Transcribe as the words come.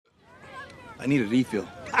I need a refill.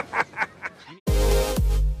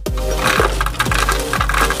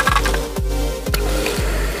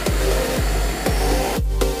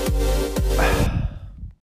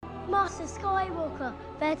 Master Skywalker,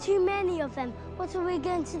 there are too many of them. What are we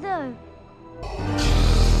going to do?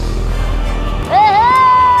 Hey!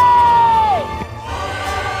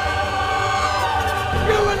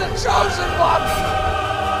 You were the chosen one!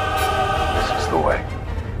 This is the way.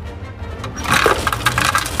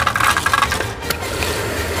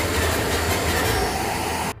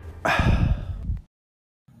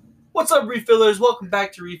 What's up, Refillers? Welcome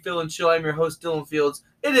back to Refill and Chill. I'm your host, Dylan Fields.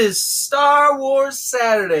 It is Star Wars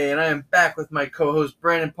Saturday, and I am back with my co-host,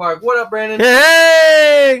 Brandon Park. What up, Brandon?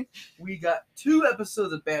 Hey! We got 2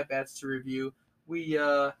 episodes of Bad Batch to review. We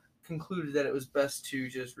concluded that it was best to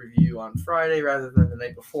just review on Friday rather than the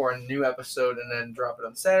night before a new episode and then drop it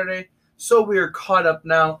on Saturday. So we are caught up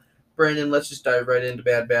now. Brandon, let's just dive right into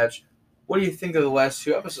Bad Batch. What do you think of the last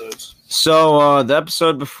 2 episodes? So, the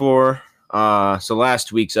episode before, so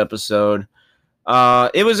last week's episode,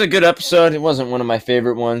 it was a good episode. It wasn't one of my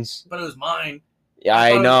favorite ones. But it was mine. Yeah,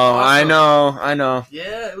 I I know.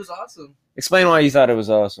 Yeah, it was awesome. Explain why you thought it was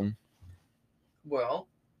awesome. Well,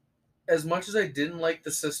 as much as I didn't like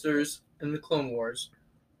the sisters in the Clone Wars,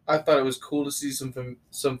 I thought it was cool to see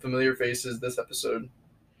some familiar faces this episode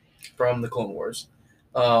from the Clone Wars.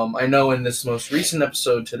 I know in this most recent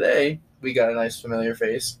episode today, we got a nice familiar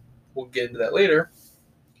face. We'll get into that later.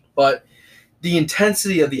 But the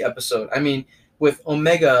intensity of the episode, I mean, with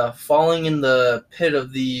Omega falling in the pit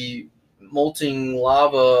of the molting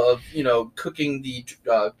lava of, cooking the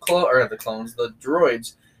the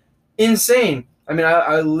droids, insane. I mean,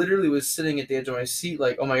 I literally was sitting at the edge of my seat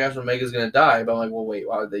like, oh my gosh, Omega's going to die. But I'm like, well, wait,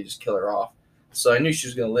 why did they just kill her off? So I knew she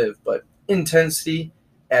was going to live. But intensity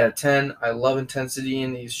out of 10. I love intensity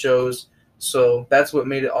in these shows. So that's what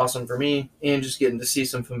made it awesome for me. And just getting to see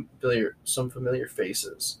some familiar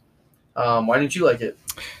faces. Why didn't you like it?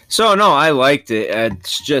 So, no, I liked it.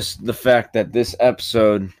 It's just the fact that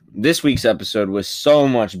this week's episode was so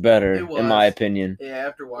much better, in my opinion. Yeah,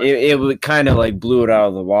 after watching it kind of like blew it out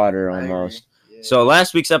of the water almost. Yeah. So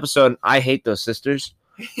last week's episode, I hate those sisters,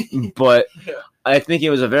 but Yeah. I think it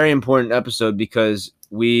was a very important episode because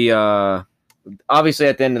we obviously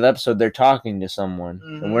at the end of the episode they're talking to someone,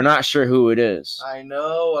 and we're not sure who it is. I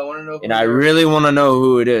know. I want to know. And I really want to know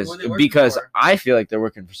who it is Who are they working because for? I feel like they're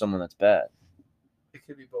working for someone that's bad. It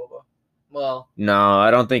could be Boba. Well, No,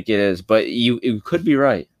 I don't think it is, but you could be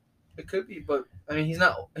right. it could be, but I mean, he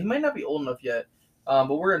might not be old enough yet.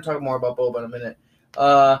 But we're gonna talk more about Boba in a minute.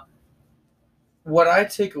 What I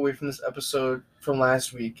take away from this episode from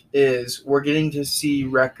last week is we're getting to see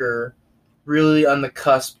Wrecker really on the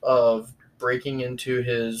cusp of breaking into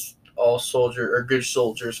his good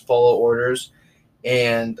soldiers follow orders,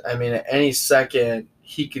 and I mean at any second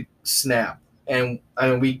he could snap, and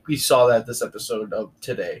I mean we saw that this episode of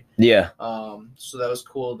today. Yeah. So that was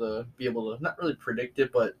cool to be able to not really predict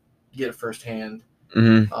it, but get it firsthand.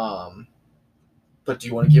 Mm-hmm. But do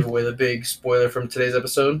you want to give away the big spoiler from today's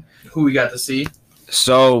episode? Who we got to see?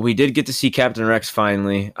 So we did get to see Captain Rex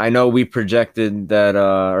finally. I know we predicted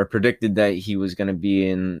that he was going to be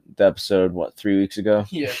in the episode 3 weeks ago.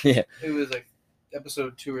 Yeah. Yeah. It was like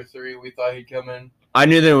episode 2 or 3. We thought he'd come in. I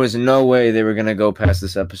knew there was no way they were going to go past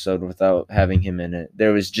this episode without having him in it.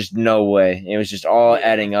 There was just no way. It was just all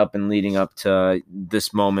adding up and leading up to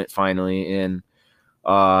this moment finally. And,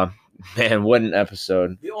 man, what an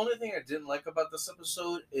episode. The only thing I didn't like about this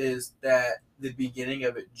episode is that the beginning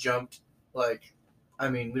of it jumped, we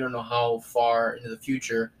don't know how far into the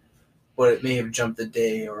future, but it may have jumped a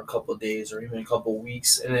day or a couple of days or even a couple of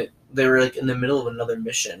weeks, and they were in the middle of another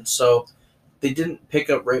mission. So they didn't pick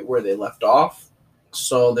up right where they left off.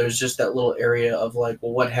 So there's just that little area of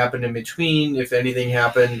what happened in between, if anything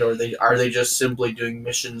happened, or are they just simply doing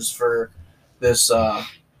missions for this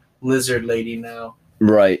lizard lady now?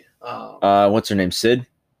 Right. What's her name? Sid?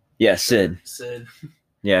 Yeah, Sid. Sid.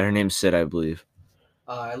 Yeah, her name's Sid, I believe.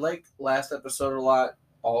 I liked last episode a lot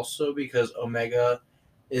also because Omega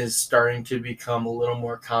is starting to become a little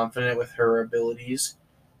more confident with her abilities.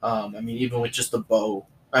 Even with just the bow.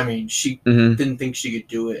 She didn't think she could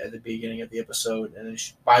do it at the beginning of the episode, and then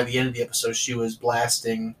by the end of the episode, she was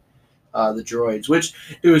blasting the droids, which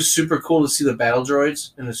it was super cool to see the battle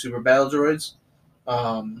droids and the super battle droids.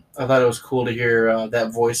 I thought it was cool to hear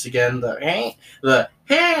that voice again.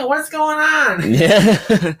 Hey, what's going on?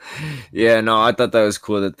 Yeah. Yeah, no, I thought that was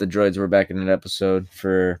cool that the droids were back in an episode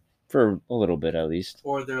for a little bit at least.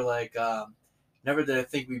 Or they're Never did I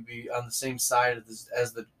think we'd be on the same side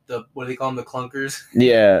as the what do they call them, the clunkers?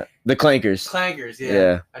 Yeah, the Clankers. Clankers, yeah.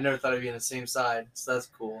 Yeah. I never thought I'd be on the same side, so that's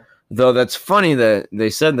cool. Though that's funny that they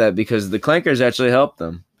said that because the Clankers actually helped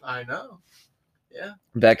them. I know. Yeah.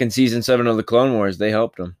 Back in season 7 of the Clone Wars, they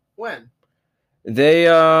helped them. When? They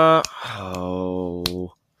it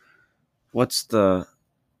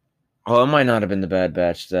might not have been the Bad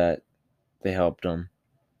Batch that they helped them,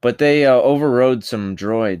 but they overrode some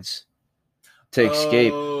droids to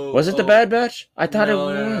escape. Was it the Bad Batch? I thought it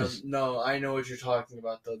was. No, I know what you're talking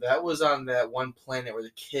about though. That was on that one planet where the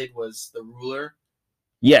kid was the ruler.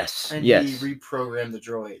 Yes. And yes. he reprogrammed the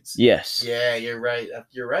droids. Yes. Yeah, you're right.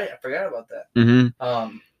 You're right. I forgot about that.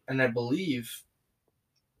 Mm-hmm. And I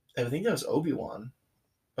think that was Obi-Wan.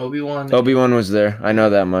 Obi-Wan was there. I know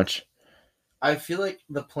that much. I feel like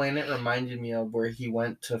the planet reminded me of where he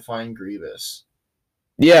went to find Grievous.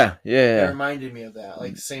 Yeah. It reminded me of that,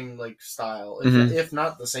 like same like style, if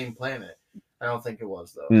not the same planet. I don't think it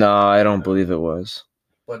was though. No, I don't believe it was.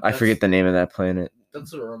 But I forget the name of that planet.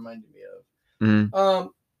 That's what it reminded me of. Mm-hmm.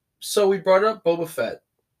 So we brought up Boba Fett.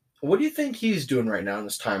 What do you think he's doing right now in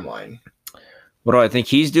this timeline? What do I think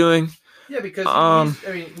he's doing? Yeah, because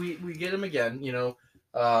we get him again.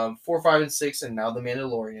 4, 5, and 6, and now the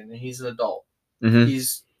Mandalorian, and he's an adult. Mm-hmm.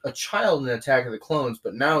 He's a child in Attack of the Clones,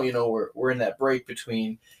 but now we're in that break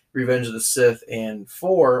between Revenge of the Sith and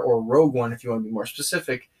 4 or Rogue One, if you want to be more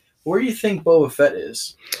specific. Where do you think Boba Fett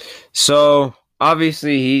is? So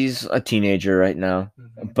obviously he's a teenager right now,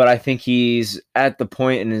 but I think he's at the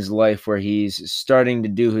point in his life where he's starting to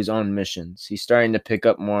do his own missions. He's starting to pick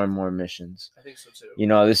up more and more missions. I think so too.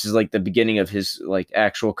 This is like the beginning of his like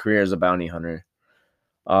actual career as a bounty hunter.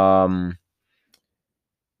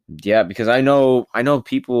 Yeah, because I know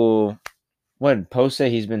people. What Poe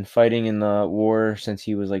say he's been fighting in the war since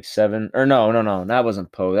he was like 7. Or no, that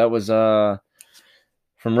wasn't Poe. That was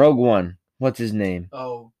from Rogue One. What's his name?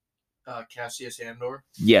 Oh, Cassius Andor.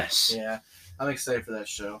 Yes. Yeah, I'm excited for that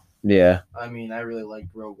show. Yeah. I mean, I really liked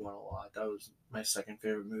Rogue One a lot. That was my second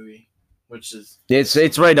favorite movie, which is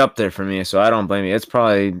it's right up there for me. So I don't blame you. It's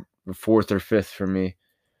probably 4th or 5th for me.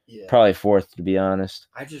 Yeah. Probably 4th, to be honest.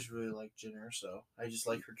 I just really liked Jyn Erso. I just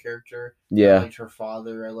liked her character. Yeah. I liked her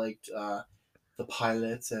father. I liked the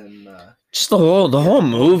pilots and just the whole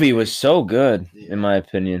movie was so good, in my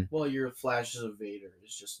opinion. Well, your flashes of Vader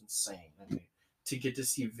is just insane. I mean, to get to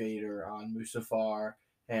see Vader on Mustafar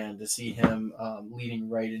and to see him leading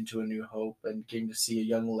right into A New Hope and getting to see a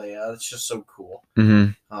young Leia, it's just so cool.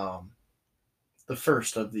 Mm-hmm. The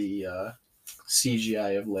first of the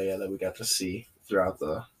CGI of Leia that we got to see throughout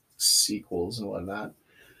the sequels and whatnot.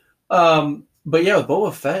 But yeah, with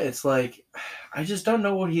Boba Fett, it's like I just don't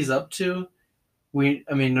know what he's up to.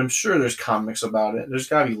 I'm sure there's comics about it. There's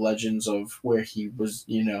gotta be legends of where he was,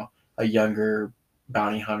 a younger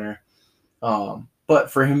bounty hunter.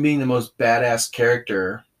 But for him being the most badass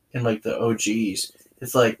character in like the OGs,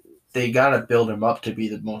 it's like they gotta build him up to be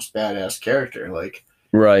the most badass character. Like,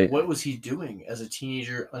 right? What was he doing as a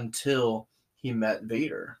teenager until he met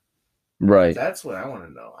Vader? Right. That's what I want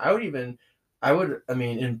to know.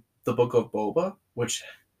 In the Book of Boba, which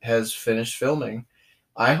has finished filming,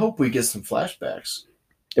 I hope we get some flashbacks.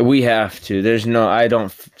 We have to. I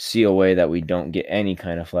don't see a way that we don't get any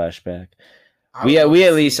kind of flashback. We at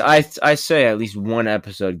least, I say at least one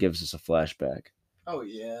episode gives us a flashback. Oh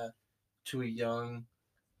yeah, to a young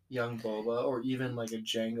Boba, or even like a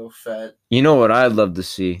Jango Fett. You know what I'd love to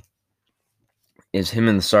see is him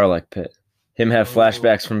in the Sarlacc pit. Him have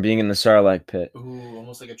flashbacks from being in the Sarlacc pit. Ooh,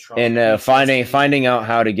 almost like a trauma. And finding out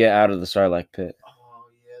how to get out of the Sarlacc pit. Oh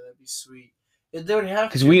yeah, that'd be sweet. They would have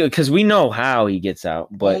because we know how he gets out,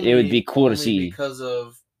 but it would be cool to see because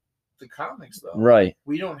of the comics, though. Right.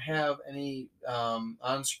 We don't have any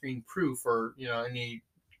on-screen proof or any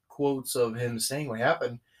quotes of him saying what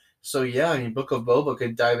happened. So yeah, Book of Boba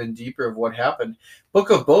could dive in deeper of what happened.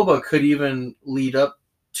 Book of Boba could even lead up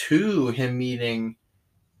to him meeting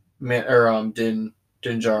Din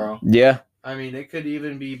Djarin. Yeah. It could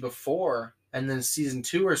even be before, and then season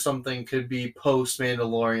 2 or something could be post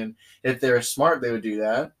Mandalorian. If they're smart, they would do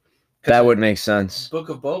that. That would make sense. Book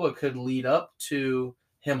of Boba could lead up to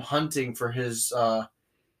him hunting for his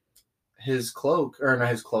cloak, or not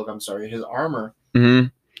his cloak. I'm sorry, his armor. Mm-hmm.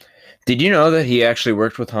 Did you know that he actually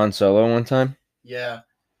worked with Han Solo one time? Yeah,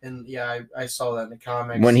 and I saw that in the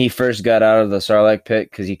comics when he first got out of the Sarlacc pit,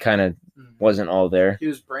 because he kind of wasn't all there. He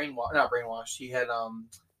was not brainwashed. He had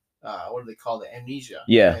what do they call it? Amnesia.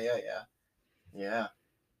 Yeah. Yeah.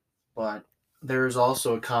 But there's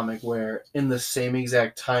also a comic where in the same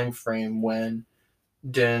exact time frame when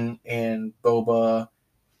Din and Boba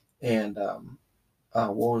and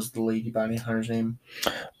What was the lady bounty hunter's name?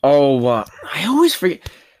 Oh, I always forget.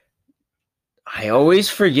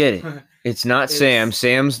 It. It's not Sam.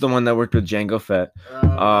 Sam's the one that worked with Jango Fett.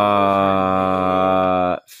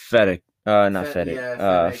 Fennec. Not Fennec.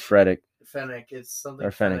 Yeah, Freddick. Fennec. It's something.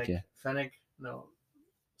 Or Fennec, yeah. Fennec. No,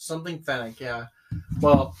 something Fennec. Yeah.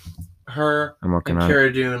 Well, her I'm working and on it.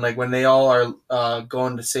 Cara Dune, like when they all are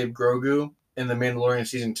going to save Grogu in the Mandalorian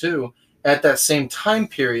season 2, at that same time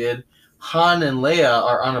period, Han and Leia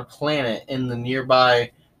are on a planet in the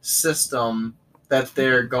nearby system that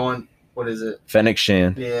they're going. What is it? Fennec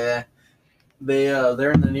Shan. Yeah,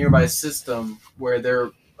 they're in the nearby system where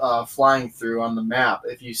they're flying through on the map.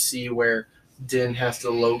 If you see where Din has to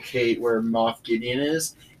locate where Moff Gideon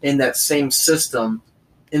is, in that same system,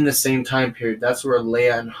 in the same time period, that's where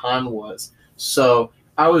Leia and Han was. So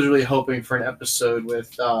I was really hoping for an episode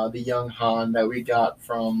with the young Han that we got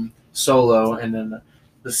from Solo, and then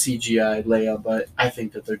the CGI Leia. But I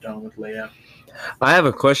think that they're done with Leia. I have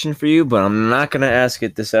a question for you, but I'm not going to ask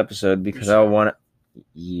it this episode because I sure? want to.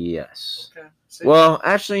 Yes. Okay. Well,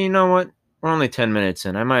 actually, you know what? We're only 10 minutes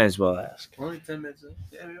in. I might as well ask. We're only 10 minutes in.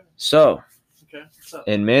 Yeah, we are. So, Okay. What's up?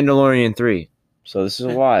 in Mandalorian 3, so this is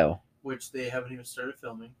a while. Which they haven't even started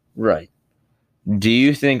filming. Right. Do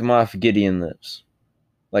you think Moff Gideon lives?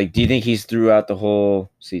 Like, do you think he's throughout the whole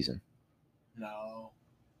season? No.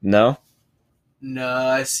 No? No,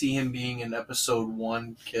 I see him being an episode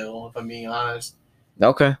 1 kill, if I'm being honest.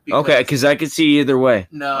 Okay. Because- Okay, because I could see either way.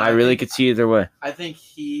 No. I really could see either way. I think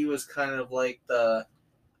he was kind of like the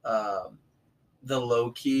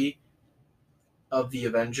Loki of the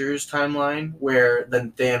Avengers timeline, where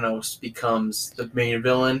then Thanos becomes the main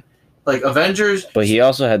villain. Like Avengers. But he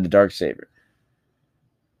also had the Darksaber.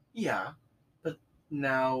 Yeah, but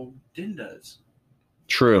now Din does.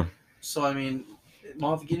 True. So I mean,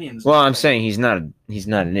 Moff Gideon's. Well, I'm saying he's not an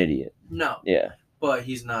idiot. no, Yeah. but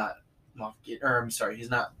he's not he's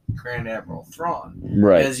not Grand Admiral Thrawn,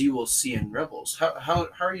 Right. as you will see in Rebels. How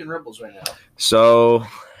are you in Rebels right now? So,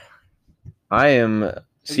 I am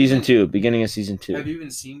season been- 2, beginning of season 2. Have you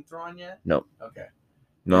even seen Thrawn yet? Nope. Okay.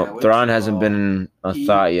 No, Yeah, Thrawn which- hasn't been a he-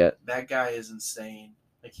 thought yet. That guy is insane.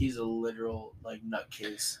 Like he's a literal like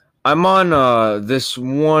nutcase. I'm on this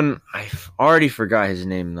one. I already forgot his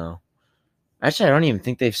name though. Actually, I don't even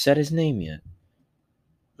think they've said his name yet.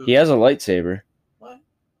 He has a lightsaber. What?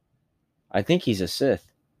 I think he's a Sith.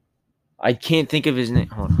 I can't think of his name.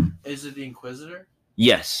 Hold on. Is it the Inquisitor?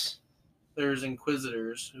 Yes. There's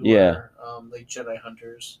Inquisitors who Yeah. are like Jedi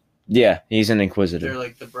hunters. Yeah, he's an They're Inquisitor.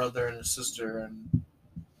 like the brother and the sister, and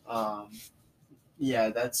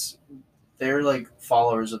yeah, they're like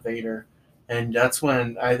followers of Vader, and that's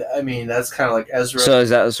when I mean that's kind of like Ezra. So is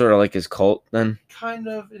that sort of like his cult then? Kind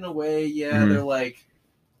of in a way, yeah. Mhm.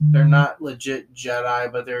 They're not legit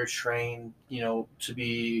Jedi, but they're trained, to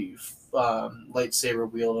be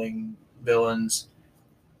lightsaber wielding villains,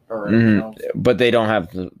 or But they don't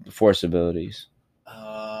have the Force abilities,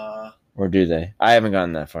 or do they? I haven't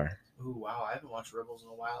gotten that far. Ooh, wow, I haven't watched Rebels in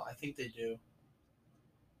a while. I think they do,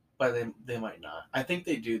 but they might not. I think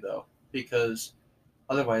they do though, because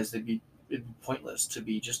otherwise it'd be pointless to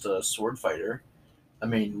be just a sword fighter. I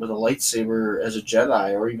mean, with a lightsaber as a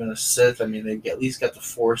Jedi or even a Sith, I mean, they've at least got the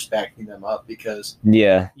Force backing them up, because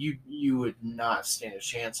Yeah. you would not stand a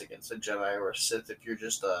chance against a Jedi or a Sith if you're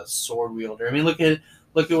just a sword wielder. I mean, look at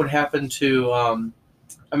what happened to.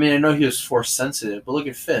 I mean, I know he was Force sensitive, but look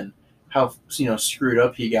at Finn. How screwed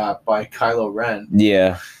up he got by Kylo Ren.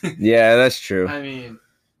 Yeah. Yeah, that's true. I mean,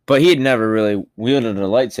 But he had never really wielded a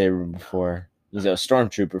lightsaber before. He's a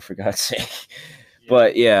stormtrooper, for God's sake.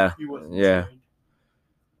 But yeah, he wasn't yeah. trained.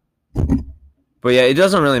 But yeah, it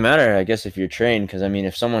doesn't really matter, I guess, if you're trained, because I mean,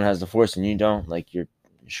 if someone has the Force and you don't, like you're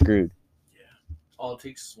screwed. All it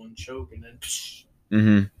takes is one choke, and then.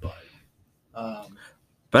 Mm-hmm.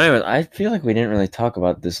 But anyway, I feel like we didn't really talk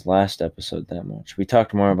about this last episode that much. We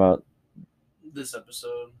talked more about, This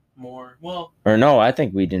episode more. Well, or no, I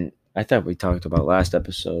think we didn't. I thought we talked about last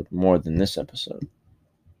episode more than this episode,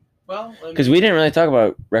 because we didn't really talk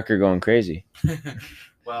about Wrecker going crazy.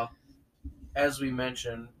 well, as we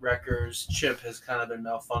mentioned, Wrecker's chip has kind of been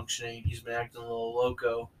malfunctioning. He's been acting a little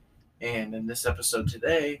loco, and in this episode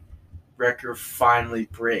today, Wrecker finally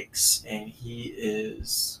breaks, and he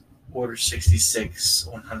is Order 66,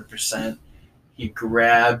 100%. He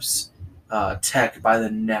grabs Tech by the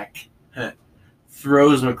neck,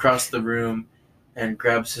 throws him across the room, and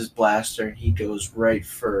grabs his blaster, and he goes right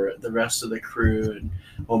for the rest of the crew and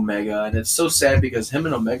Omega. And it's so sad because him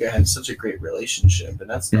and Omega had such a great relationship, and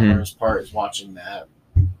that's the hardest part, is watching that.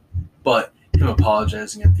 But him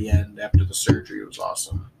apologizing at the end after the surgery was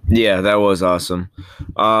awesome. Yeah, that was awesome.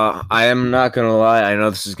 I am not gonna lie. I know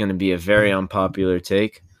this is gonna be a very unpopular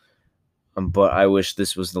take, but I wish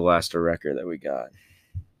this was the last Wrecker that we got.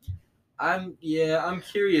 I'm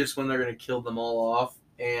curious when they're gonna kill them all off.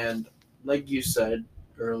 And like you said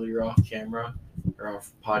earlier off camera or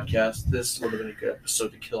off podcast, this would have been a good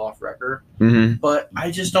episode to kill off Wrecker. Mm-hmm. But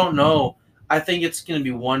I just don't know. I think it's gonna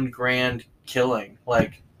be one grand killing.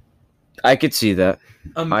 Like I could see that.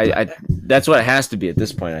 I that's what it has to be at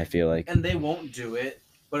this point. I feel like. and they won't do it.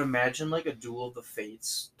 But imagine like a Duel of the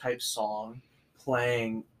Fates type song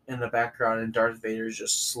playing in the background, and Darth Vader's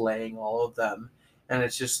just slaying all of them, and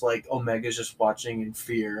it's just like Omega's just watching in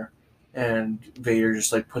fear, and Vader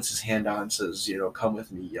just like puts his hand out and says, "Come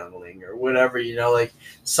with me, youngling," or whatever. Like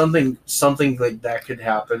something like that could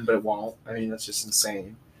happen, but it won't. I mean, that's just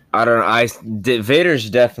insane. I don't know. Vader's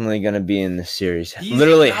definitely going to be in this series. He's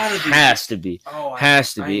Literally gotta be. has to be. Oh,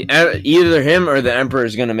 Has to be. I need- Either him or the Emperor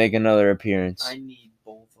is going to make another appearance. I need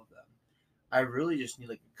both of them. I really just need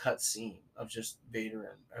like a cut scene of just Vader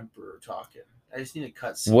and Emperor talking. I just need a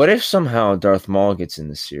cut scene. What if somehow Darth Maul gets in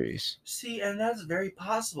the series? See, and that's very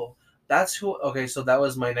possible. That's who. Okay, so that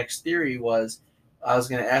was my next theory. I was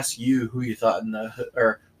going to ask you who you thought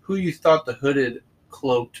who you thought the hooded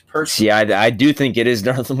cloaked person. See, I do think it is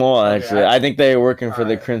Darth Maul, Okay, actually. I think they are working for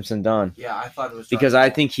the Alright. Crimson Dawn. Yeah, I thought it was Because Darth I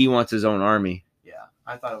Maul. think he wants his own army. Yeah,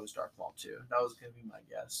 I thought it was Darth Maul too. That was going to be my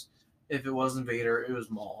guess. If it wasn't Vader, it was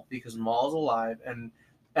Maul because Maul's alive, and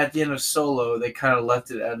at the end of Solo, they kind of left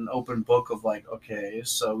it at an open book of like, okay,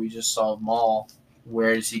 so we just saw Maul.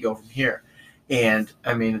 Where does he go from here? And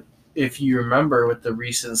I mean, if you remember with the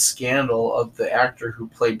recent scandal of the actor who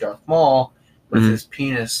played Darth Maul with Mhm. his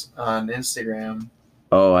penis on Instagram,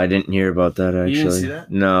 Oh, I didn't hear about that, actually. You didn't see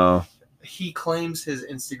that? No. he claims his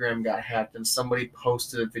Instagram got hacked, and somebody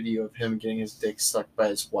posted a video of him getting his dick sucked by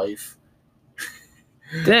his wife.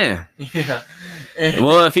 Damn. Yeah. And,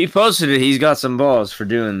 Well, if he posted it, he's got some balls for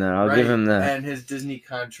doing that. I'll give right? him that. And his Disney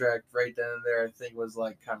contract right then and there, I think, was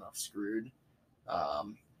like kind of screwed.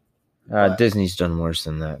 but- Disney's done worse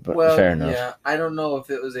than that, but Well, fair enough. yeah, I don't know if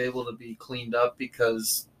it was able to be cleaned up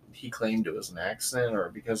because he claimed it was an accident or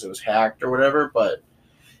because it was hacked or whatever. But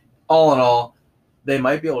all in all, they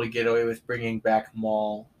might be able to get away with bringing back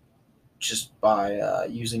Maul just by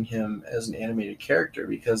using him as an animated character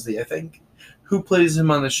because I think who plays him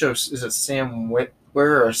on the show is it Sam Witwer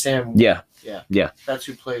or Sam? Yeah. That's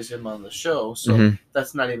who plays him on the show. So Mhm.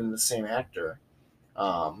 that's not even the same actor.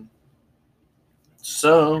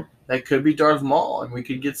 So that could be Darth Maul, and we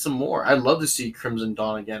could get some more. I'd love to see Crimson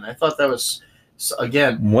Dawn again. I thought that was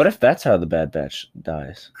again What if that's how the Bad Batch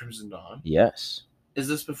dies? Crimson Dawn. Yes. Is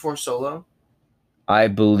this before Solo? I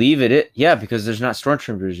believe it. Yeah, because there's not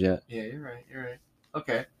stormtroopers yet. Yeah, you're right. You're right.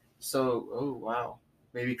 Okay. So, oh wow,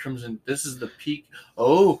 maybe Crimson. This is the peak.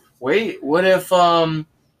 Oh wait, what if Han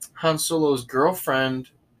Solo's girlfriend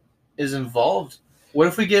is involved? What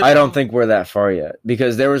if we get? I don't think we're that far yet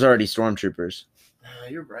because there was already stormtroopers.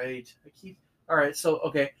 You're right. All right. So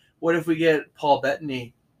okay, what if we get Paul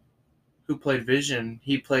Bettany, who played Vision?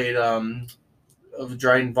 He played of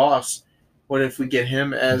Dryden Voss. What if we get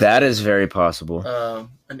him as That is very possible.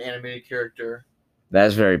 an animated character? That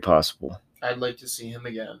is very possible. I'd like to see him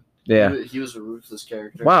again. Yeah. He was a ruthless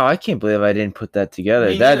character. Wow, I can't believe I didn't put that together.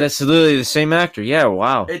 Me neither. That's literally the same actor. Yeah,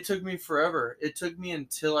 wow. It took me forever. It took me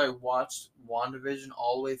until I watched WandaVision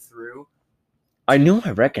all the way through. I knew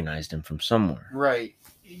I recognized him from somewhere. Right.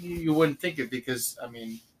 You wouldn't think it because, I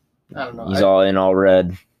mean, I don't know. He's all in all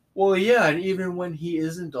red. Well, yeah, and even when he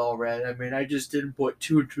isn't all red, I mean, I just didn't put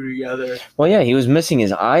two and two together. Well, yeah, he was missing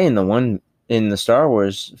his eye in the one in the Star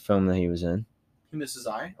Wars film that he was in. He missed his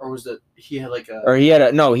eye? Or was it he had like a... Or he had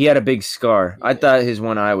a big scar. I Yeah. thought his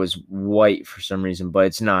one eye was white for some reason, but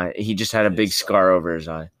it's not. He just had a Big big scar. scar over his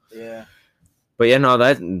eye. Yeah. But yeah, no,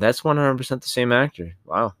 that's 100% the same actor.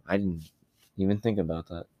 Wow, I didn't even think about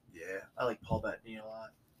that. Yeah. I like Paul Bettany a lot.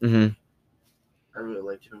 Hmm. I really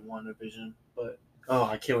liked him in WandaVision. But, oh,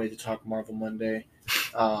 I can't wait to talk Marvel Monday.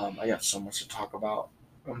 I got so much to talk about.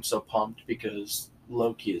 I'm so pumped because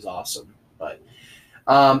Loki is awesome. But,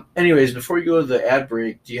 anyways, before we go to the ad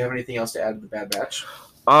break, do you have anything else to add to the Bad Batch?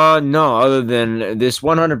 No, other than this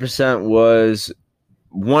 100% was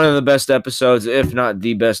one of the best episodes, if not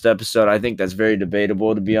the best episode. I think that's very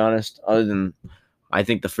debatable, to be honest. Other than, I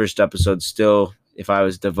think the first episode still, if I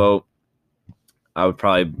was to vote, I would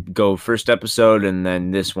probably go first episode and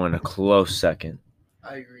then this one a close second.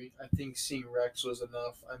 I agree. I think seeing Rex was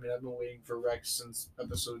enough. I mean, I've been waiting for Rex since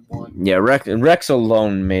episode 1. Yeah, Rex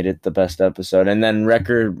alone made it the best episode. And then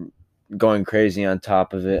Wrecker going crazy on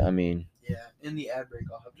top of it. I mean, Yeah, in the ad break,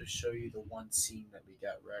 I'll have to show you the one scene that we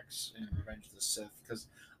got Rex in Revenge of the Sith because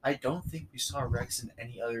I don't think we saw Rex in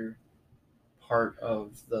any other part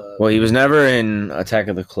of the. Well, he was never in Attack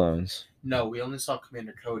of the Clones. No, we only saw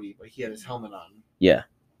Commander Cody, but he had his helmet on. Yeah.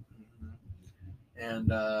 Mhm.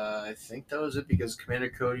 And I think that was it because Commander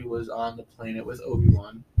Cody was on the planet with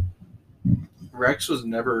Obi-Wan. Rex was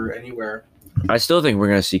never anywhere. I still think we're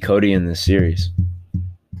gonna see Cody in this series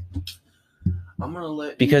I'm gonna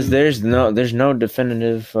let because you, there's no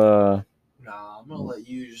definitive. I'm gonna let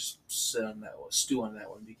you just sit on that one, stew on that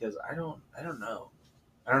one because I don't know.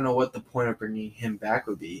 I don't know what the point of bringing him back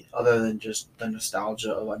would be, other than just the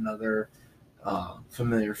nostalgia of another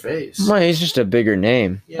familiar face. Well, he's just a bigger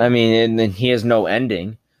name. Yeah. I mean, and then he has no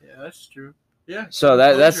ending. Yeah, that's true. Yeah. So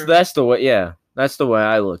Closure. that's the way. Yeah, that's the way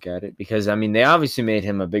I look at it because I mean they obviously made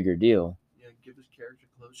him a bigger deal. Yeah, give his character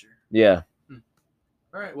closure. Yeah.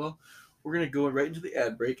 All right, well, we're going to go right into the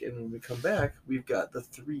ad break, and when we come back, we've got the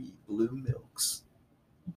 3 blue milks.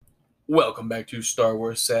 Welcome back to Star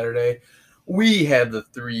Wars Saturday. We have the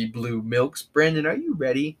 3 blue milks. Brandon, are you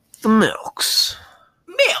ready? The milks.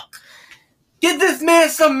 Milk! Get this man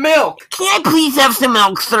some milk! Can I please have some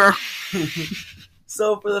milk, sir?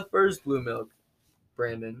 So, for the first blue milk,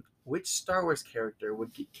 Brandon, which Star Wars character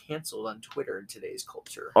would get canceled on Twitter in today's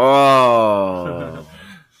culture? Oh.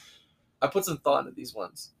 I put some thought into these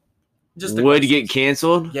ones. Just the Would questions. get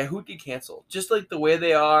canceled? Yeah, who'd get canceled? Just like the way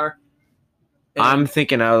they are. And- I'm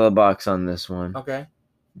thinking out of the box on this one. Okay.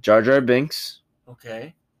 Jar Jar Binks,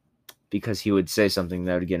 Okay. because he would say something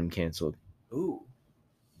that would get him canceled. Ooh.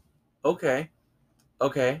 Okay.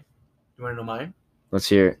 Okay. You want to know mine? Let's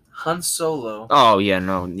hear it. Han Solo. Oh yeah,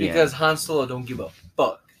 no, yeah. Because Han Solo don't give a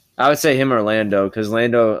fuck. I would say him or Lando, because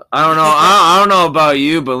Lando. I don't know. I don't know about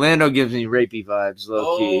you, but Lando gives me rapey vibes,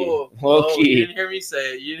 low key. Low You key. didn't hear me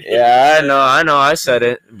say it. You didn't hear Yeah, me say I know. I said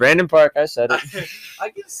it. Brandon Park, I said it. I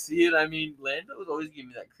can see it. I mean, Lando was always giving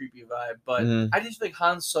me that creepy vibe, but Mhm. I just think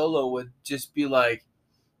Han Solo would just be like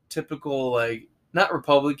typical, like not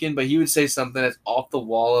Republican, but he would say something that's off the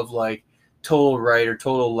wall of like total right or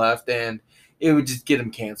total left, and it would just get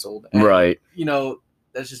him canceled. And, Right. You know,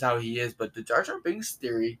 that's just how he is. But the Jar Jar Binks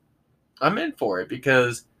theory, I'm in for it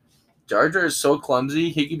because Jar Jar is so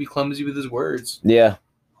clumsy. He can be clumsy with his words. Yeah.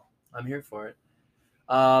 I'm here for it.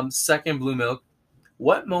 Second blue milk.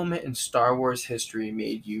 What moment in Star Wars history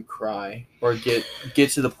made you cry or get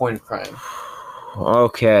to the point of crying?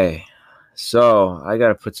 Okay. So I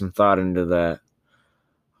gotta put some thought into that.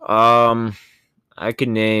 I could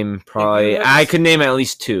name probably. I could name at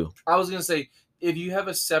least 2. I was gonna say if you have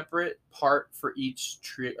a separate part for each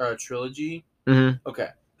trilogy. Mm-hmm. Okay,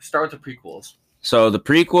 start with the prequels. So the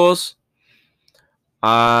prequels,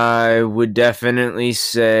 I would definitely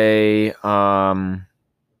say,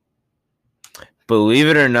 believe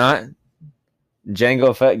it or not,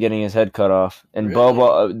 Jango Fett getting his head cut off, and Really?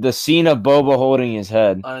 Boba, the scene of Boba holding his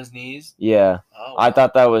head. On his knees. Yeah, Oh, I wow.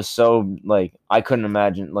 thought that was so like I couldn't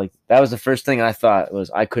imagine. Like that was the first thing I thought was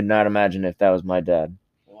I could not imagine if that was my dad.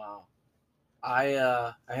 Wow. I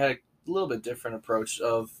had a little bit different approach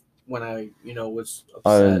of when I was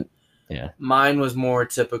upset. Yeah. Mine was more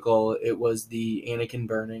typical. It was the Anakin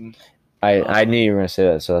burning. I knew you were gonna say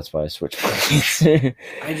that, so that's why I switched.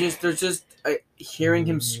 Hearing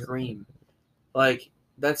him scream, like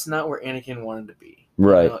that's not where Anakin wanted to be.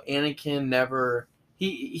 Right. You know, Anakin never.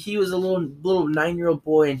 He was a little 9-year-old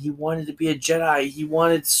boy, and he wanted to be a Jedi. He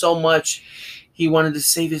wanted so much. He wanted to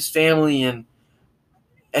save his family, and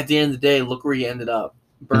at the end of the day, look where he ended up,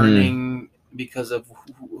 burning because of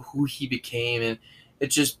who he became, and it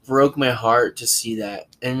just broke my heart to see that,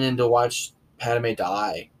 and then to watch Padme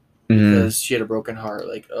die because she had a broken heart.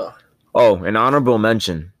 Like, ugh. Oh, an honorable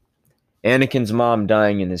mention: Anakin's mom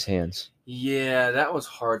dying in his hands. Yeah, that was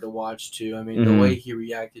hard to watch too. I mean, the way he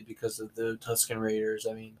reacted because of the Tusken Raiders.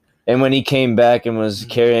 I mean, and when he came back and was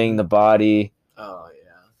carrying the body, oh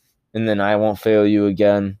yeah, and then I won't fail you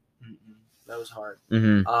again. that was hard.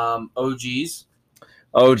 Mm-hmm.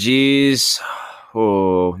 OGs.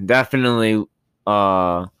 Oh, definitely.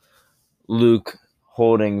 Luke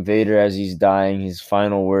holding Vader as he's dying, his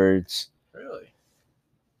final words. Really,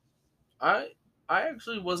 I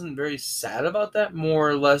actually wasn't very sad about that. More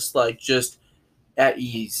or less, like just at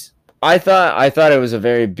ease. I thought it was a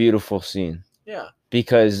very beautiful scene. Yeah.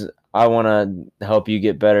 Because I want to help you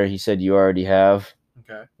get better. He said you already have.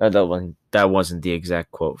 Okay. That wasn't the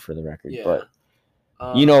exact quote for the record, Yeah. but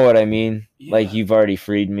you know what I mean. Yeah. Like you've already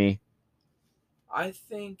freed me. I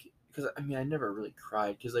think because I never really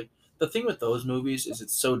cried because like the thing with those movies is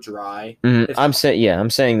it's so dry. Mm-hmm. I'm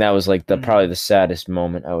saying that was like probably the saddest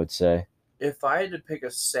moment, I would say. If I had to pick a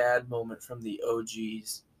sad moment from the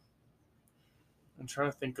OGs, I'm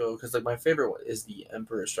trying to think of because like my favorite one is the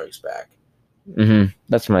Emperor Strikes Back.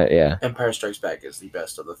 That's my Empire Strikes Back is the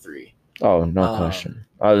best of the three. Oh, no question.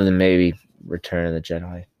 Other than maybe Return of the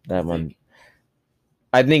Jedi. That one.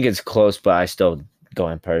 I think it's close, but I still go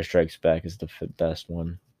Empire Strikes Back is the best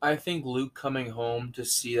one. I think Luke coming home to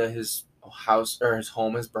see that his house or his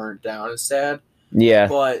home is burnt down is sad. Yeah.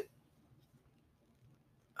 But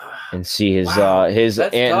and see his that's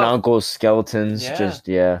aunt and tough. uncle's skeletons.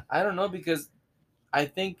 Yeah. I don't know, because I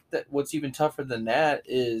think that what's even tougher than that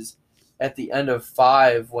is at the end of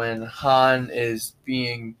 5 when Han is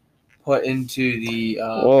being put into the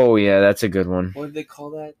oh yeah, that's a good one. What did they call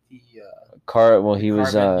that? The the carbon. The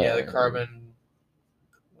carbon.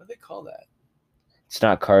 What do they call that? It's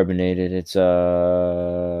not carbonated. It's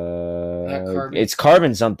carbon. It's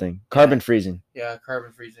carbon something. Carbon freezing. Yeah,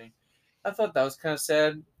 carbon freezing. I thought that was kind of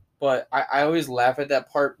sad, but I always laugh at that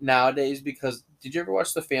part nowadays because did you ever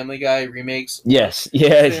watch the Family Guy remakes? Yes.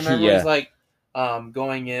 Yeah. So remember he's like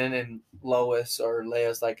going in and Lois or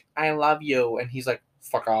Leia's like, I love you, and he's like,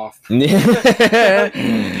 fuck off. I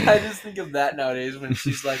just think of that nowadays when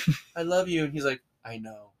she's like, I love you, and he's like, I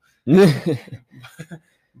know.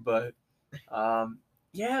 But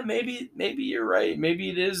yeah, maybe you're right. Maybe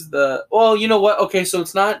it is well, you know what? Okay, so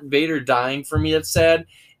it's not Vader dying for me that's sad.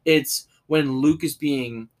 It's when Luke is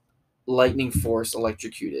being lightning force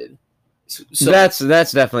electrocuted. So that's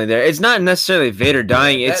definitely there. It's not necessarily Vader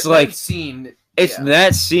dying. It's that scene. It's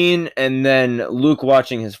that scene, and then Luke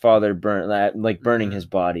watching his father burning his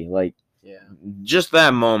body, just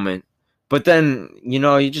that moment. But then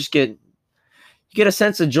you just get a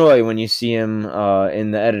sense of joy when you see him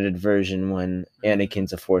in the edited version when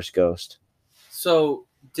Anakin's a Force ghost. So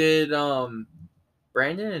did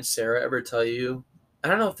Brandon and Sarah ever tell you? I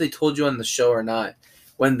don't know if they told you on the show or not.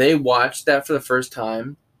 When they watched that for the first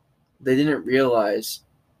time, they didn't realize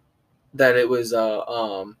that it was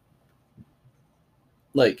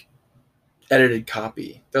edited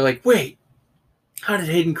copy. They're like, wait, how did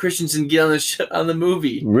Hayden Christensen get on the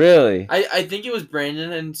movie? Really? I think it was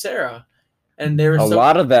Brandon and Sarah, and they were a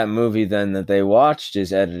lot of that movie then that they watched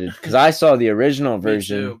is edited because I saw the original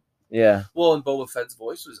version. Me too. Yeah. Well, and Boba Fett's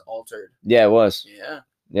voice was altered. Yeah, it was.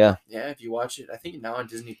 Yeah. If you watch it, I think now on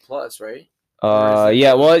Disney Plus, right?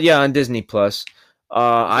 Yeah. Well, yeah, on Disney Plus.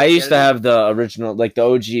 I used to have the original, like the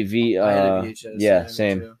OGV. I had a VHS. Yeah,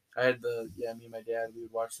 same. I had me and my dad, we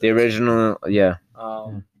would watch the original. Yeah.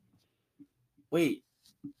 Wait,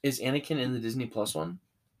 is Anakin in the Disney Plus one?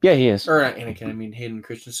 Yeah, he is. Or not Anakin, I mean Hayden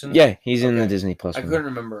Christensen. Yeah, he's in the Disney Plus one. I couldn't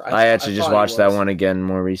remember. I actually just watched that one again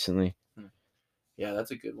more recently. Yeah,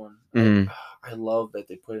 that's a good one. Mm-hmm. I love that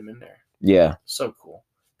they put him in there. Yeah. So cool.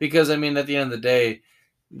 Because, I mean, at the end of the day,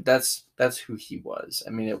 that's who he was.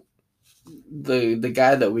 I mean, the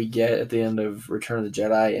guy that we get at the end of Return of the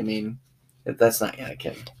Jedi, I mean, that's not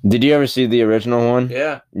Anakin. Did you ever see the original one?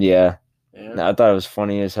 Yeah. Yeah. I thought it was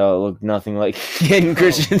funny as hell. It looked nothing like Hayden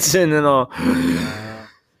Christensen and all.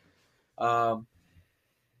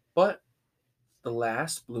 But the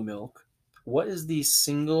last Blue Milk, what is the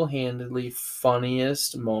single-handedly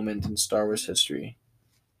funniest moment in Star Wars history?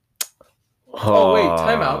 Oh, wait,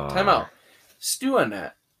 time out. Stew on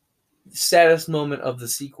that. Saddest moment of the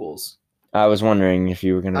sequels. I was wondering if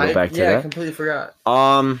you were going to go back to that. Yeah, I completely forgot.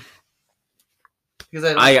 Because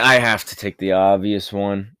I have to take the obvious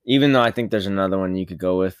one, even though I think there's another one you could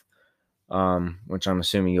go with, which I'm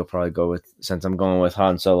assuming you'll probably go with, since I'm going with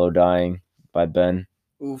Han Solo dying by Ben.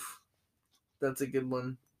 Oof, that's a good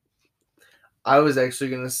one. I was actually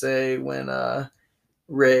going to say when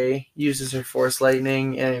Rey uses her Force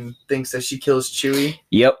Lightning and thinks that she kills Chewie.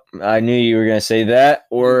 Yep, I knew you were going to say that,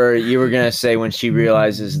 or you were going to say when she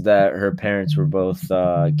realizes that her parents were both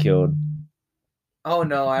killed. Oh,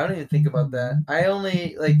 no, I don't even think about that. I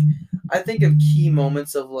think of key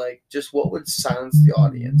moments of, just what would silence the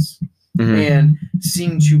audience. Mm-hmm. And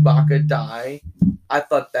seeing Chewbacca die, I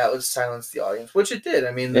thought that would silence the audience, which it did.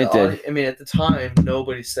 I mean, at the time,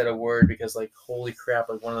 nobody said a word because, holy crap,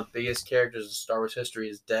 one of the biggest characters in Star Wars history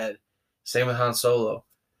is dead. Same with Han Solo.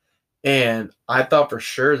 And I thought for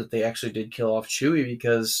sure that they actually did kill off Chewie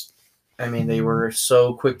because, I mean, they were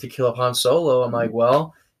so quick to kill off Han Solo. I'm like,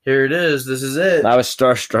 well, here it is. This is it. I was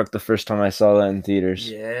starstruck the first time I saw that in theaters.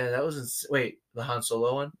 Yeah, that was wait, the Han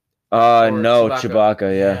Solo one? No,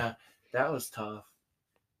 Chewbacca, yeah. That was tough.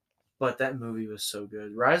 But that movie was so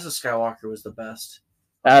good. Rise of Skywalker was the best.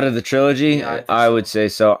 Out of the trilogy, yeah, I would say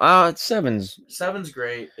so. 7's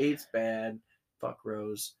great. 8's bad. Fuck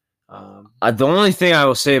Rose. The only thing I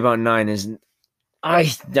will say about 9 is I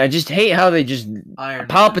just hate how they just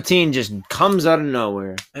Palpatine just comes out of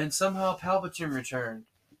nowhere. And somehow Palpatine returned.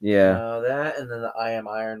 Yeah. That and then the I Am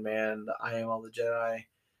Iron Man, the I Am All the Jedi,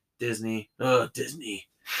 Disney. Disney.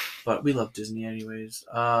 But we love Disney anyways.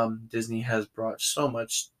 Disney has brought so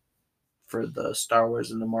much for the Star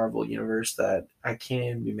Wars and the Marvel universe that I can't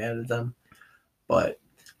even be mad at them. But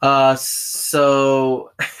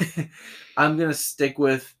so I'm gonna stick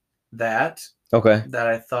with that. Okay. That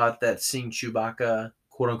I thought that seeing Chewbacca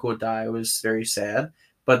quote unquote die was very sad.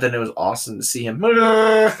 But then it was awesome to see him, later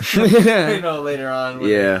on. When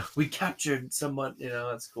Yeah. we captured someone,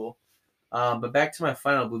 that's cool. But back to my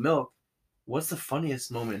final blue milk. What's the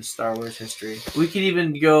funniest moment in Star Wars history? We could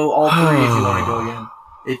even go all three if you want to go again.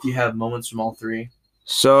 If you have moments from all three.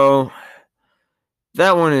 So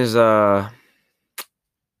that one is that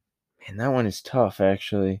one is tough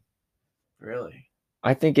actually. Really?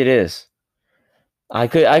 I think it is. I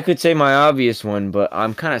could say my obvious one, but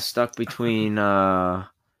I'm kind of stuck between that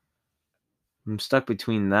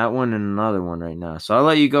one and another one right now. So I'll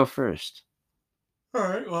let you go first. All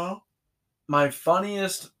right, well. My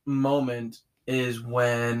funniest moment is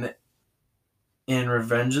when in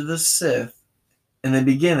Revenge of the Sith, in the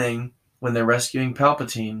beginning, when they're rescuing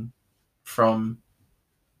Palpatine from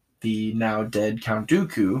the now dead Count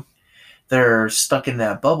Dooku, they're stuck in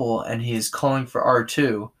that bubble and he's calling for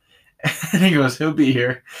R2. And he goes, he'll be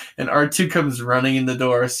here. And R2 comes running in the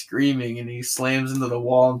door screaming and he slams into the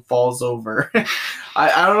wall and falls over.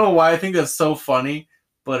 I don't know why I think that's so funny,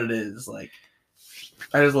 but it is. Like,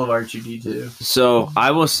 I just love R2-D2. So I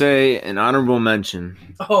will say an honorable mention.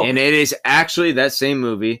 Oh, And it is actually that same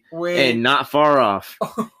movie wait. and not far off.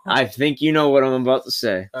 I think you know what I'm about to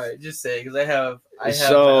say. All right, just say because I have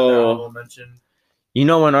So- another honorable mention. You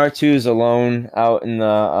know when R2 is alone out in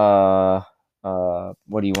the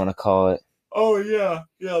what do you want to call it? Oh yeah,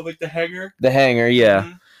 like the hangar. The hangar, yeah.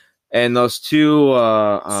 Mhm. And those two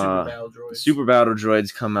Super battle droids. super battle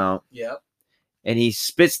droids come out. Yep. And he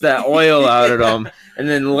spits that oil out at them and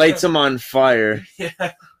then lights them on fire.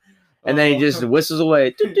 Yeah. And then he just whistles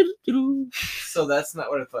away. So that's not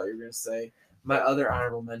what I thought you were gonna say. My other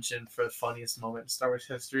honorable mention for the funniest moment in Star Wars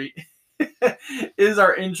history is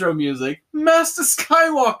our intro music. Master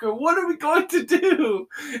Skywalker, what are we going to do?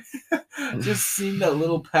 Just seeing that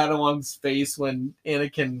little Padawan's face when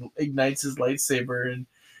Anakin ignites his lightsaber, and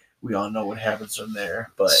we all know what happens from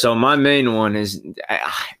there. But So my main one is,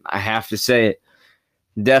 I have to say it,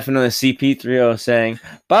 definitely CP3O saying,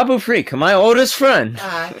 Babu Freak, my oldest friend.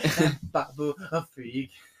 I am Babu a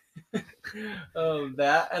freak.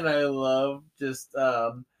 That, and I love just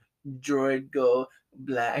droid go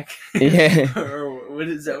black. Yeah. Or what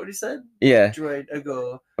is that? What he said? Yeah, Droid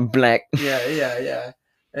go. black. Yeah.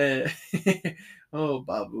 Oh,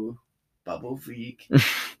 Babu freak.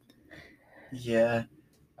 Yeah,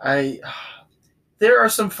 there are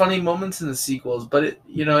some funny moments in the sequels, but it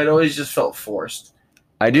always just felt forced.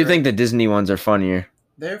 I do think the Disney ones are funnier.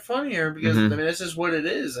 They're funnier because Mhm. that's just what it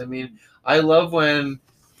is. I mean, I love when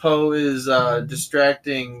Poe is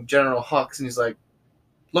distracting General Hux, and he's like,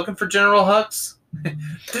 "Looking for General Hux?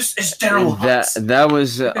 This is General Hux." That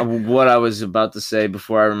was what I was about to say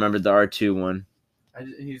before I remembered the R2 one.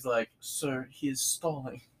 And he's like, "Sir, he is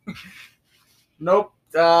stalling." Nope.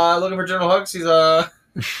 Looking for General Hux. He's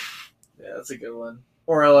yeah, that's a good one.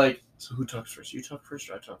 Or like, so who talks first? You talk first,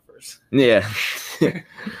 or I talk first? Yeah.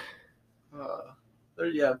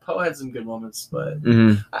 Yeah, Poe had some good moments, but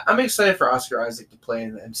hmm I'm excited for Oscar Isaac to play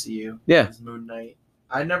in the MCU. Yeah. As Moon Knight.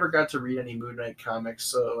 I never got to read any Moon Knight comics,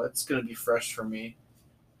 so it's gonna be fresh for me.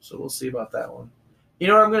 So we'll see about that one. You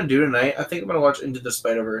know what I'm gonna do tonight? I think I'm gonna watch Into the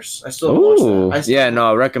Spider-Verse. I still haven't Ooh. watched that. Yeah,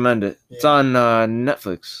 no, I recommend it. It's Yeah. on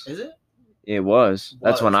Netflix. Is it? It was.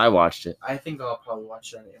 That's when I watched it. I think I'll probably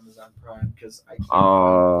watch it on Amazon Prime because I can't.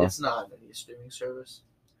 Oh. It's not on any streaming service.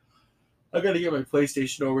 I gotta get my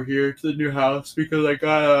PlayStation over here to the new house because I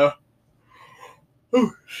got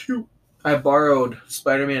oh shoot! I borrowed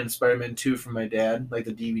Spider-Man and Spider-Man 2 from my dad, like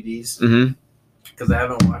the DVDs, Mm-hmm. because I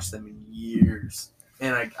haven't watched them in years,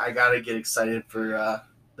 and I gotta get excited for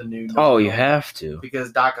the new. Oh, you have to.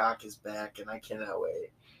 because Doc Ock is back, and I cannot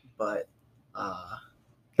wait. But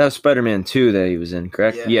That was Spider-Man 2 that he was in,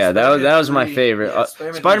 correct? Yeah, that Spider-Man was my 3, favorite.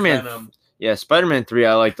 yeah, Spider-Man. Venom. Yeah, Spider-Man 3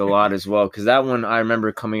 I liked a lot as well because that one I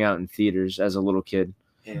remember coming out in theaters as a little kid.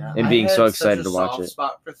 Yeah, and I being had so excited such a to watch soft it.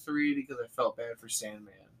 Spot for 3 because I felt bad for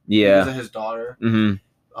Sandman. Yeah. because of his daughter.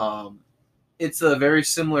 Mm-hmm. It's a very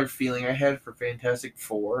similar feeling I had for Fantastic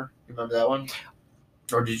Four. Remember that one?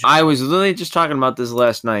 Or did you? I was literally just talking about this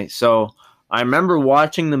last night. So I remember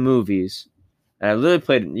watching the movies, and I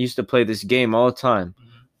literally used to play this game all the time,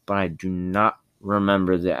 but I do not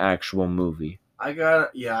remember the actual movie. I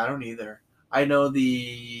don't either. I know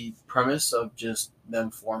the premise of just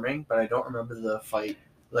them forming, but I don't remember the fight.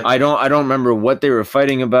 Like I don't remember what they were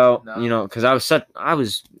fighting about. No. You know, because I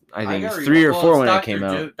think got 3 or 4 when it Dr. came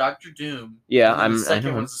out. Dr. Doom. Yeah, And then the I second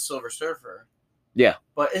know. one's the Silver Surfer. Yeah.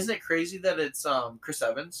 But isn't it crazy that it's Chris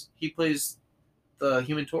Evans? He plays the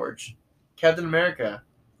Human Torch, Captain America.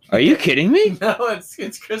 Are you kidding me? No,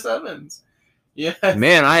 it's Chris Evans. Yeah.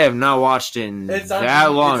 Man, I have not watched it in that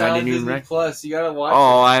long. It's I on didn't even. Disney Plus. You gotta watch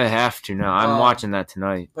Oh, it. I have to now. I'm watching that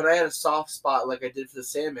tonight. But I had a soft spot like I did for the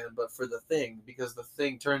Sandman, but for the Thing, because the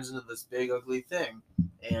Thing turns into this big ugly thing,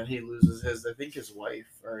 and he loses his wife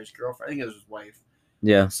or his girlfriend. I think it was his wife.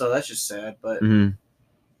 Yeah. So that's just sad. But Mhm.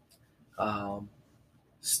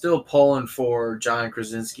 still pulling for John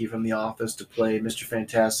Krasinski from The Office to play Mr.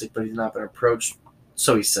 Fantastic, but he's not been approached.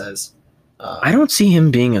 So he says. I don't see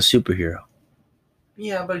him being a superhero.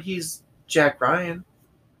 Yeah, but he's Jack Ryan.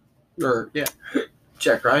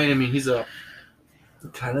 Jack Ryan. I mean, he's a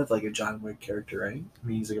kind of like a John Wick character, right? I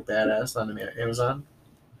mean, he's like a badass on Amazon.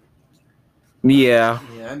 Yeah.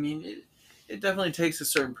 Yeah, I mean, it definitely takes a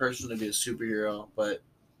certain person to be a superhero, but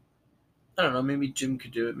I don't know. Maybe Jim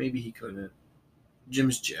could do it. Maybe he couldn't.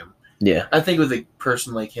 Jim's Jim. Yeah. I think with a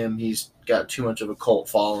person like him, he's got too much of a cult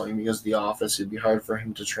following because of The Office. It'd be hard for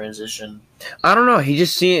him to transition. I don't know. He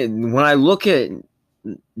just when I look at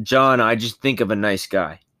John, I just think of a nice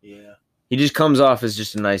guy. Yeah. He just comes off as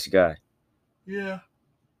just a nice guy. Yeah.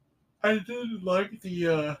 I didn't like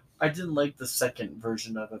the second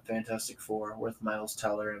version of a Fantastic Four with Miles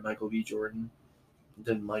Teller and Michael B. Jordan.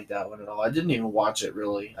 Didn't like that one at all. I didn't even watch it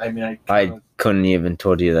really. I mean, I couldn't even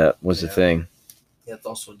told you that was a thing. Yeah, it's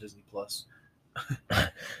also on Disney Plus.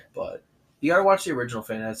 But you gotta watch the original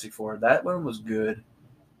Fantastic Four. That one was good,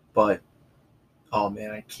 but oh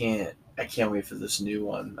man, I can't wait for this new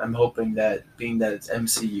one. I'm hoping that being that it's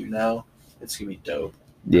MCU now, it's gonna be dope.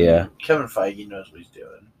 Yeah. I mean, Kevin Feige knows what he's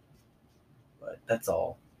doing. But that's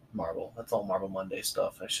all Marvel. That's all Marvel Monday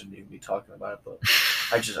stuff. I shouldn't even be talking about it, but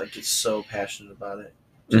I get so passionate about it.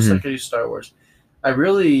 Just like I do Star Wars. I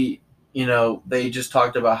really, they just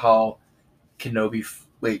talked about how Kenobi.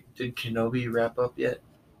 Wait, did Kenobi wrap up yet?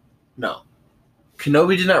 No.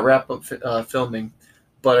 Kenobi did not wrap up filming,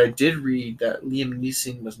 but I did read that Liam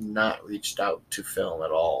Neeson was not reached out to film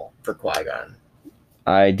at all for Qui-Gon.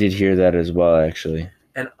 I did hear that as well, actually.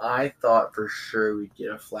 And I thought for sure we'd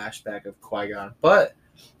get a flashback of Qui-Gon, but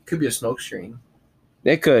it could be a smokescreen.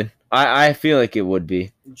 It could. I feel like it would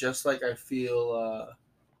be. Just like I feel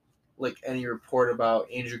like any report about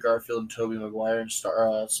Andrew Garfield and Tobey Maguire and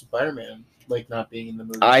Spider-Man like not being in the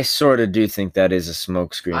movie. I sort of do think that is a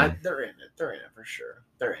smokescreen. They're in it. They're in it for sure.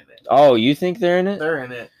 They're in it. Oh, you think they're in it? They're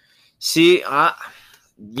in it. See,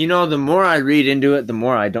 the more I read into it, the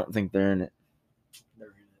more I don't think they're in it. They're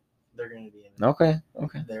in it. They're going to be in it.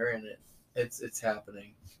 Okay. They're in it. It's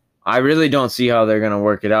happening. I really don't see how they're going to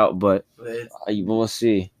work it out, but we'll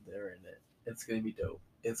see. They're in it. It's going to be dope.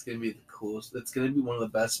 It's going to be the coolest. It's going to be one of the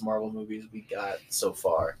best Marvel movies we got so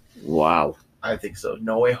far. Wow. I think so.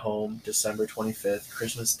 No Way Home, December 25th,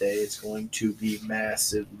 Christmas Day. It's going to be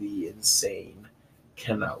massively insane.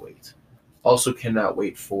 Cannot wait. Also cannot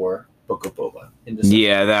wait for Book of Boba in December.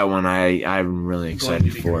 Yeah, that one I'm really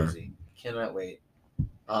excited for. Crazy. Cannot wait.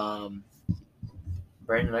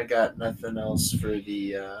 Brandon, I got nothing else for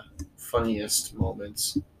the funniest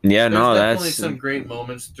moments. Yeah, There's no, definitely that's some great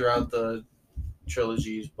moments throughout the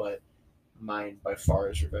trilogies, but mine by far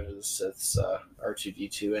is Revenge of the Sith's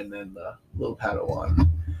R2-D2 and then the little Padawan.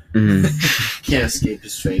 Can't escape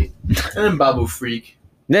his fate. And then Babu Freak.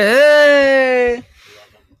 Hey!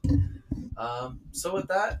 So with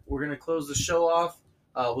that, we're going to close the show off.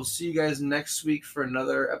 We'll see you guys next week for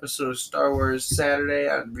another episode of Star Wars Saturday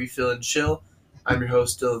on Refill and Chill. I'm your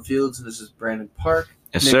host, Dylan Fields, and this is Brandon Park.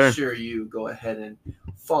 Yes, Make sir. sure you go ahead and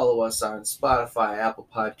follow us on Spotify, Apple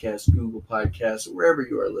Podcasts, Google Podcasts, wherever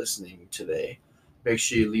you are listening today. Make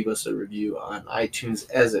sure you leave us a review on iTunes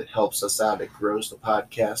as it helps us out. It grows the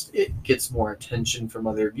podcast. It gets more attention from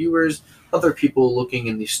other viewers, other people looking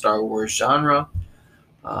in the Star Wars genre.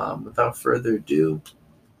 Without further ado,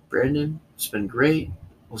 Brandon, it's been great.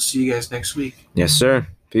 We'll see you guys next week. Yes, sir.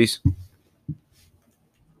 Peace.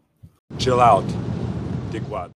 Chill out, dickwad.